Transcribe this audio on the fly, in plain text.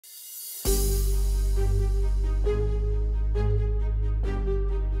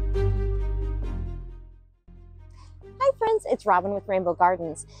friends, it's Robin with Rainbow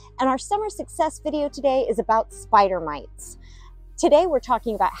Gardens, and our summer success video today is about spider mites. Today we're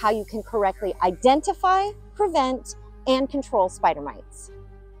talking about how you can correctly identify, prevent, and control spider mites.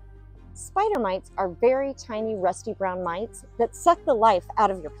 Spider mites are very tiny rusty brown mites that suck the life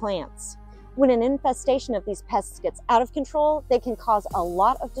out of your plants. When an infestation of these pests gets out of control, they can cause a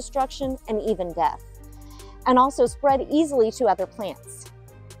lot of destruction and even death, and also spread easily to other plants.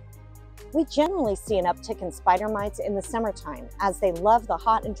 We generally see an uptick in spider mites in the summertime as they love the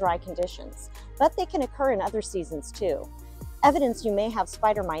hot and dry conditions, but they can occur in other seasons too. Evidence you may have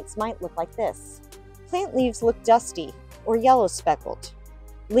spider mites might look like this. Plant leaves look dusty or yellow speckled.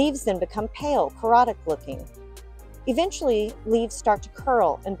 Leaves then become pale, corroded looking. Eventually, leaves start to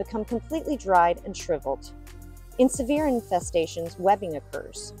curl and become completely dried and shriveled. In severe infestations, webbing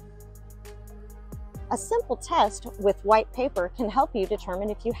occurs. A simple test with white paper can help you determine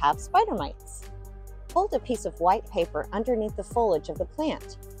if you have spider mites. Hold a piece of white paper underneath the foliage of the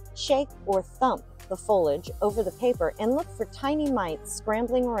plant. Shake or thump the foliage over the paper and look for tiny mites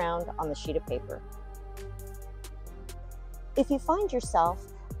scrambling around on the sheet of paper. If you find yourself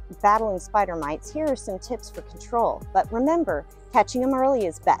battling spider mites, here are some tips for control, but remember, catching them early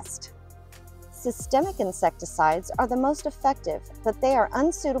is best. Systemic insecticides are the most effective, but they are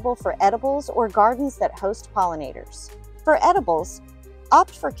unsuitable for edibles or gardens that host pollinators. For edibles,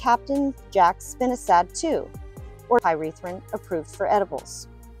 opt for Captain Jack's Spinosad 2 or pyrethrin approved for edibles.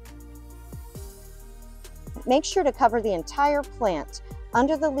 Make sure to cover the entire plant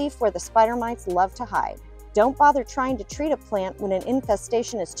under the leaf where the spider mites love to hide. Don't bother trying to treat a plant when an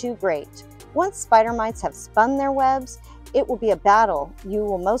infestation is too great. Once spider mites have spun their webs, it will be a battle you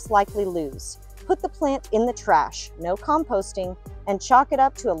will most likely lose. Put the plant in the trash, no composting, and chalk it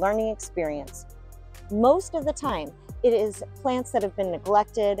up to a learning experience. Most of the time, it is plants that have been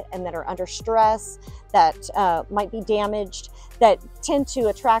neglected and that are under stress, that might be damaged, that tend to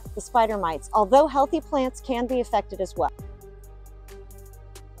attract the spider mites, although healthy plants can be affected as well.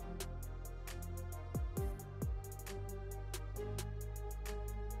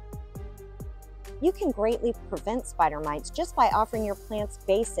 You can greatly prevent spider mites just by offering your plants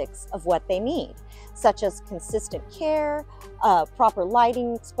basics of what they need, such as consistent care, proper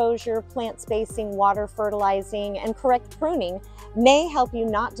lighting exposure, plant spacing, water fertilizing, and correct pruning may help you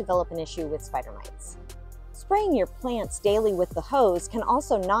not develop an issue with spider mites. Spraying your plants daily with the hose can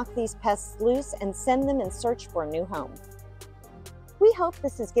also knock these pests loose and send them in search for a new home. We hope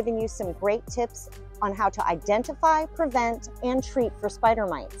this has given you some great tips on how to identify, prevent, and treat for spider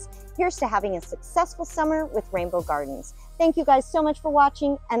mites. Here's to having a successful summer with Rainbow Gardens. Thank you guys so much for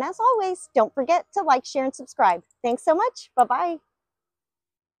watching, and as always, don't forget to like, share, and subscribe. Thanks so much. Bye-bye.